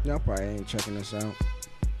 Y'all probably ain't checking this out.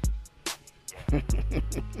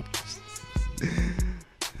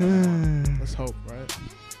 them. Let's hope, right?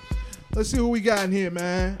 Let's see who we got in here,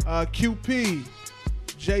 man. QP,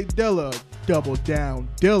 Jay Dilla, Double Down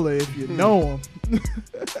Dilla, if you know him.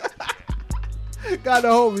 Got the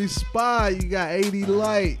homie Spy. You got 80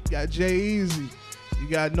 Light. You got Jay Easy. You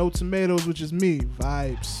got No Tomatoes, which is me.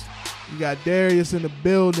 Vibes. You got Darius in the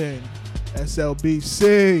building.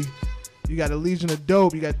 SLBC. You got the Legion of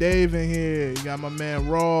Dope. You got Dave in here. You got my man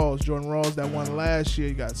Rawls, Jordan Rawls that won last year.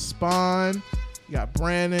 You got Spawn. You got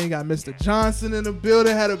Brandon. You got Mr. Johnson in the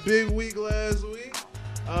building. Had a big week last week.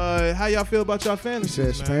 How y'all feel about y'all You fantasy?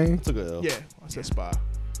 said Spain? took a L. Yeah, I said Spy.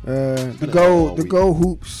 The all Go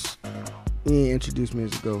Hoops. He ain't introduced me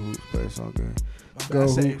as the Go Hoops, but it's all good. My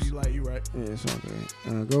Go bad, I Hoops. you like you right. Yeah, it's all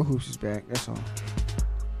good. Go Hoops is back. That's all.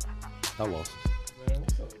 I lost. man,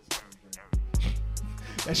 what's up with Tom?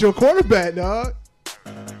 That's your quarterback, dog.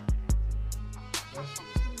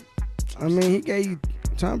 I mean,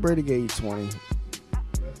 Tom Brady gave you 20. That's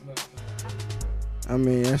not Tom. I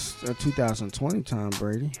mean, that's a 2020 Tom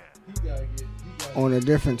Brady He gotta get. on a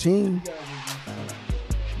different team.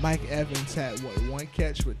 Mike Evans had one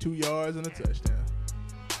catch for 2 yards and a touchdown.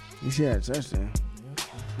 You see that touchdown.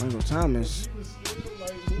 Michael Thomas,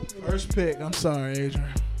 First pick. I'm sorry, Adrian.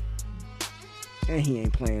 and he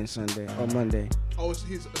ain't playing Sunday or Monday, Oh,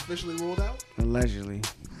 he's officially ruled out. allegedly.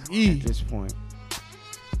 At Yee. this point,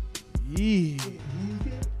 Yee.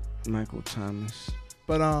 Michael Thomas.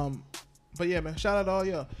 But But yeah, man, shout out to all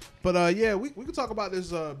y'all. But yeah, we can talk about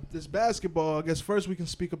this basketball. I guess first we can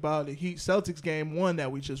speak about the Heat Celtics game 1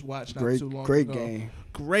 that we just watched not too long Great ago. game.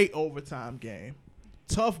 Great overtime game.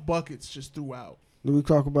 Tough buckets just throughout. Did we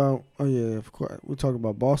talk about? Oh yeah, of course. We talked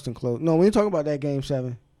about Boston close. No, we didn't talk about that game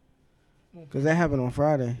 7 because that happened on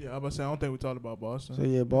Friday. Yeah, I was about to say I don't think we talked about Boston. So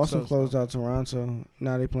yeah, Boston So- closed out Toronto.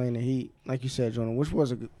 Now they playing the Heat, like you said, Jordan, which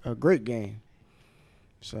was a great game.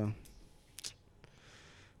 So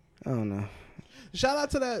I don't know. Shout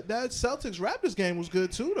out to that Celtics Raptors game was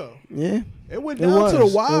good too though. Yeah, It went It down to the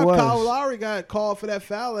was. wire. It was. Kyle Lowry got called for that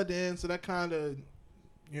foul at the end, so that kind of,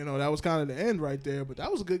 that was kind of the end right there. But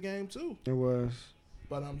that was a good game too. it was.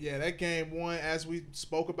 But yeah, that game 1, as we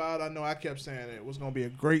spoke about, I know I kept saying it was going to be a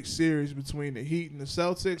great series between the Heat and the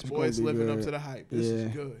Celtics. Boy, gonna it's be living up good. to the hype. This is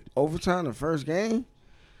Yeah. good. Overtime, the first game.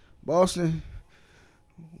 Boston,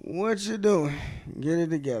 what you doing? Get it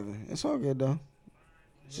together. It's all good though.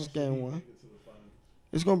 It's just game 1.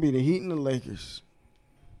 It's gonna be the Heat and the Lakers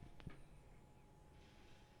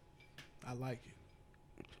I like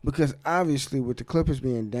it. because obviously with the Clippers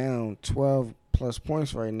being down 12 plus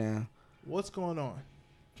points right now. What's going on?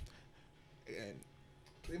 And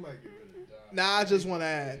They might get rid of Doc. now I just want to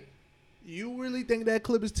add, you really think that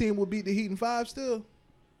Clippers team will beat the Heat in 5 still?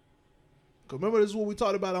 'Cause remember, this is what we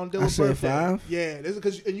talked about on Dylan's said birthday. 5? Yeah, this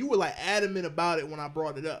is and you were like adamant about it when I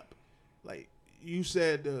brought it up. Like you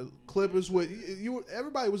said, the Clippers would.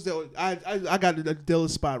 Everybody was there. I got the Dylan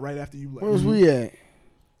spot right after you left. Where was we at? It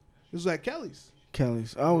was like Kelly's.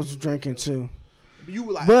 Kelly's. I was drinking too. You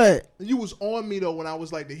were like, But you was on me though when I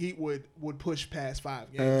was like the Heat would push past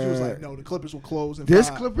 5 games. You was like, no, the Clippers will close in this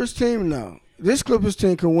 5. Clippers team, no. This Clippers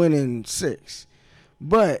team can win in 6.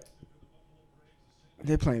 But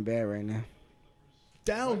they're playing bad right now.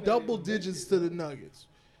 down double digits to the Nuggets.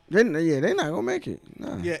 They're not gonna make it.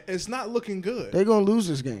 Nah. Yeah, it's not looking good. They're gonna lose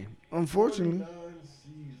this game. Unfortunately, 49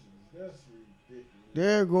 seasons. That's ridiculous.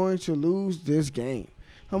 they're going to lose this game.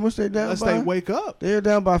 How much they down Unless by? they wake up. They're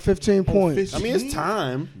down by 15 points. 15. I mean, it's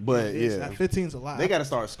time, but It's yeah, not 15's a lot. they got to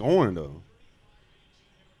start scoring though,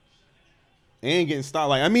 and getting stopped.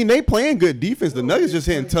 Like I mean, they playing good defense. The Nuggets just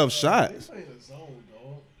hitting tough shots. They playing a zone,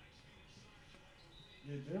 dog.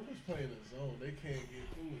 Yeah, Denver's playing a zone. They can't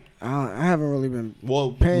get through it. I haven't really been.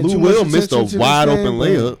 Well, Paying Lou too much Will missed a attention to this wide open game, but-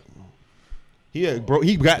 layup.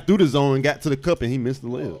 He got through the zone and got to the cup and he missed the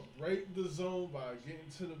layup. Break the zone by getting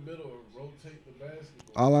to the middle and rotate the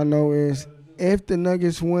basketball. All I know is if the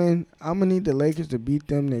Nuggets win, I'm gonna need the Lakers to beat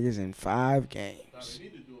them niggas in 5 games. Now they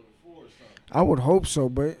need to do it in 4 or something. I would hope so,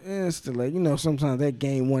 but it's still like sometimes that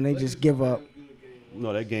game 1 they just give up.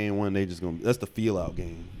 No, that game 1 they just gonna. That's the feel out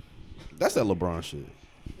game. That's that LeBron shit.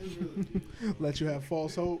 Let you have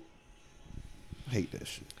false hope. I hate that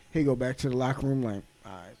shit. He go back to the locker room like,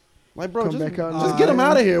 all right. Like, bro, Come just, back out just and- get him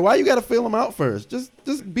out of here. Why you got to feel him out first? Just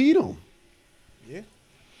beat him. Yeah.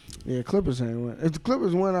 Yeah, Clippers ain't win. If the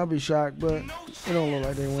Clippers win, I'll be shocked, but it don't look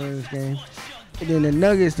like they win this game. And then the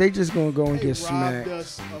Nuggets, they just gonna go and They get robbed smacked.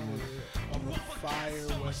 us of a fire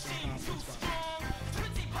Western Conference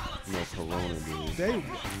final. No Corona, dude. They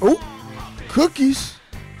Oh, cookies.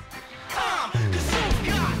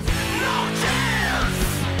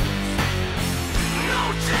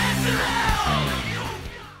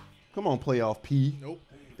 Come on, playoff P. nope.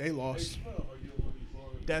 They lost.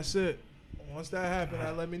 That's it. Once that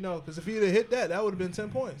happened, let me know. Because if he'd have hit that, that would have been 10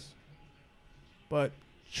 points. But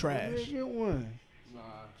trash. They get one.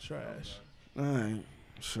 Trash. All right,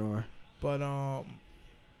 sure. But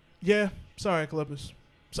yeah. Sorry, Clippers.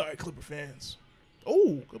 Sorry, Clipper fans.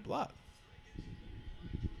 Oh, good block.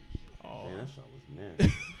 Oh, Man, that shot was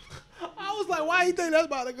nasty. I was like, why you think that's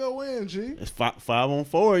about to go in, G? It's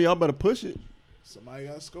 5-on-4. Y'all better push it. Somebody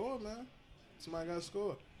got to score, man. Somebody got to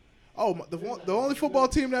score. Oh, the only football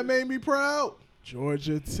team that made me proud,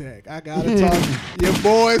 Georgia Tech. I gotta talk. Your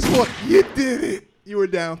boys, you did it. You were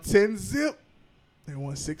down 10-0. They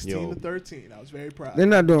won 16-13. I was very proud. They're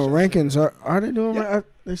not doing rankings. Are they doing? Are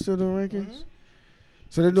they still doing rankings?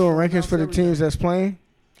 So they're doing rankings for the teams that's playing.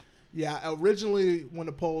 Yeah, originally when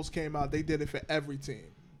the polls came out, they did it for every team.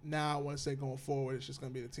 Now, once they're going forward, it's just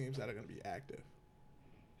going to be the teams that are going to be active.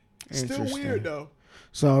 Still Interesting. weird, though.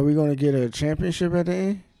 So are we gonna get a championship at the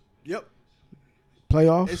end? Yep.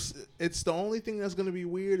 Playoffs? It's the only thing that's going to be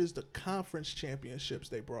weird is the conference championships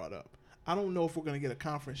they brought up. I don't know if we're going to get a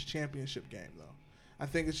conference championship game, though. I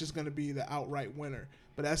think it's just going to be the outright winner.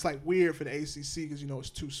 But that's like weird for the ACC because, it's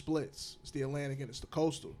 2 splits. It's the Atlantic and it's the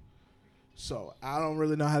Coastal. So I don't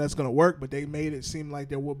really know how that's going to work, but they made it seem like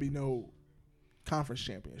there will be no conference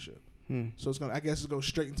championship. So it's gonna, I guess, it's go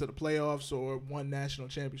straight into the playoffs or one national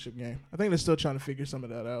championship game. I think they're still trying to figure some of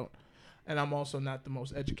that out. And I'm also not the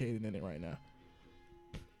most educated in it right now.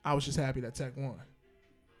 I was just happy that Tech won.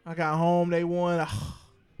 I got home, they won.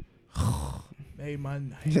 Made my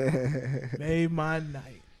night. Made my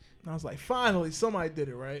night. And I was like, finally, somebody did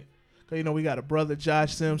it right. Because, you know, we got a brother,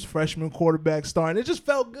 Josh Sims, freshman quarterback starting. It just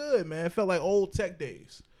felt good, man. It felt like old Tech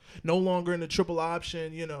days. No longer in the triple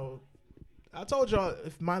option, you know. I told y'all,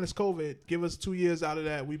 if minus COVID, give us 2 years out of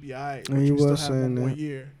that, we'd be all right. But You we was still have one saying more that.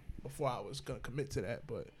 year before I was going to commit to that.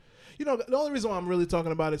 But, you know, the only reason why I'm really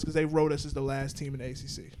talking about it is because they wrote us as the last team in the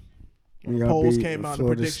ACC. When the polls came out, the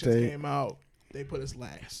predictions came out, they put us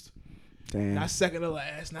last. Damn. Not second to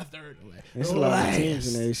last, not third to last. It's a lot of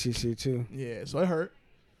teams in the ACC, too. Yeah, so it hurt.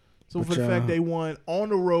 So But for the fact they won on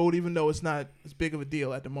the road, even though it's not as big of a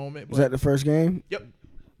deal at the moment. Was that the first game? Yep.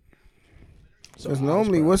 So Because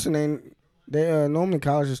normally, what's the name? They normally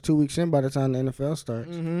college is 2 weeks in by the time the NFL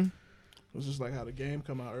starts. Mm-hmm. It was just like how the game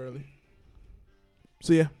come out early.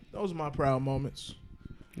 So yeah, those are my proud moments.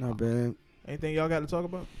 Not bad. Anything y'all got to talk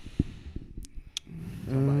about?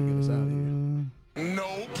 Somebody get us out of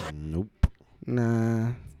here. Nope.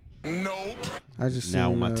 Nah. I just Now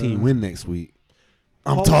seen, when my team win next week,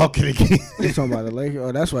 I'm Oh. talking again. You talking about the Lakers?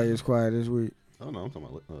 Oh, that's why he was quiet this week. Oh no, I'm talking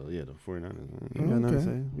about the 49ers. You got nothing to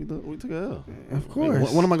say? We took a L. Of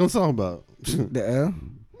course. What am I gonna talk about? The L?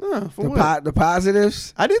 Nah, for what? The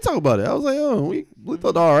positives? I did talk about it. I was like, oh, we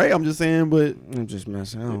thought all right. I'm just saying, but I'm just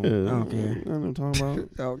messing. I don't care. I don't know what I'm talking about.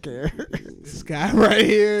 I don't care. This guy right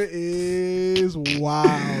here is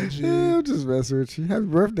wild, G. Yeah, I'm just messing with you. Happy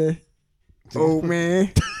birthday. Oh,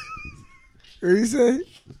 man. What do you say?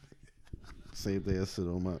 Same day I sit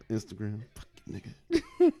on my Instagram. Fuck you,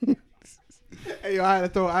 nigga. Hey, yo, I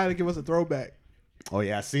had to give us a throwback. Oh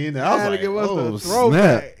yeah, I seen that. I I was had like, to give us oh a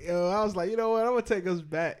throwback. snap. Yo, I was like, you know what? I'm gonna take us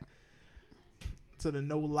back to the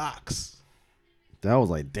no locks. That was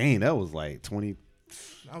like, dang, that was like 20.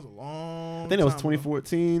 That was a long. I think that was time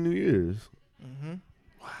 2014 New Year's. Mm-hmm.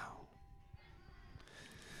 Wow.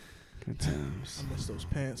 Good times. I miss those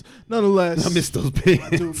pants. Nonetheless, I missed those I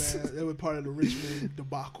pants. do, man. They were part of the Richmond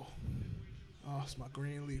debacle. Oh, it's my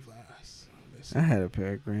green Levi's. I miss it. I had a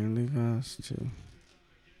pair of green Levi's, too.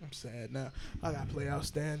 I'm sad now. I got to play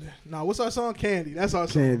outstanding. Nah, what's our song? Candy. That's our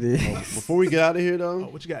song. Candy. Before we get out of here, though, Oh,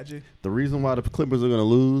 what you got, G? the reason why the Clippers are going to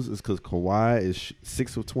lose is because Kawhi is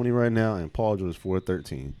 6 of 20 right now and Paul George is 4 of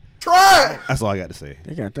 13. Try. That's all I got to say.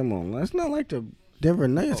 They got them on. It's not like the Denver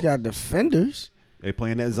Nuggets got defenders. They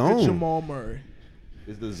playing that Get zone. Jamal Murray.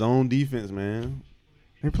 It's the zone defense, man.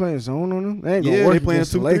 They playing zone on them? They ain't gonna Yeah, work they playing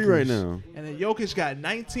against the 2-3 Lakers right now. And then Jokic got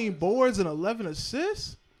 19 boards and 11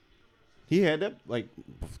 assists. He had that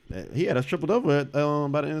he had a triple double at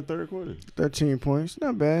by the end of the third quarter. 13 points.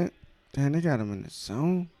 Not bad. Damn, they got him in the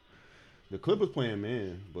zone. The Clippers playing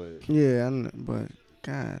man, but Yeah, I know, but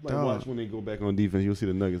God, like dog. watch when they go back on defense, you'll see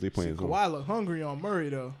the Nuggets they See, playing zone. Kawhi look hungry on Murray,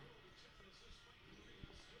 though.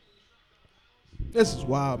 This is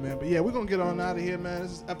wild, man. But yeah, we're going to get on out of here, man.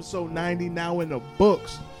 This is episode 90 now in the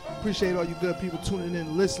books. Appreciate all you good people tuning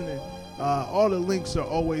in, listening. All the links are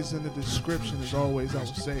always in the description, as always. I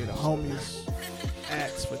would say the homies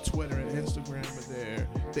 @ for Twitter and Instagram are there.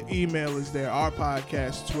 The email is there. Our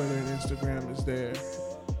podcast Twitter and Instagram is there.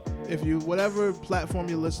 If you, whatever platform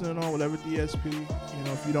you're listening on, whatever DSP, you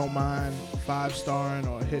know, if you don't mind 5-starring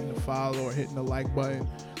or hitting the follow or hitting the like button,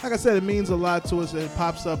 like I said, it means a lot to us. It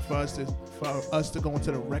pops up for us to go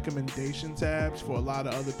into the recommendation tabs for a lot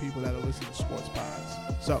of other people that are listening to sports pods.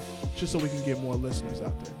 So just so we can get more listeners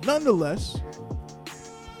out there. Nonetheless,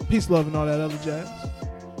 peace, love, and all that other jazz.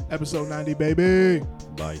 Episode 90, baby.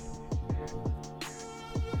 Bye.